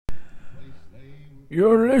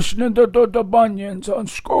You're listening to Tota Bunyans on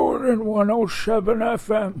Scoring 107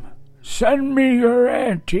 FM. Send me your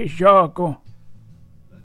aunties, Jaco.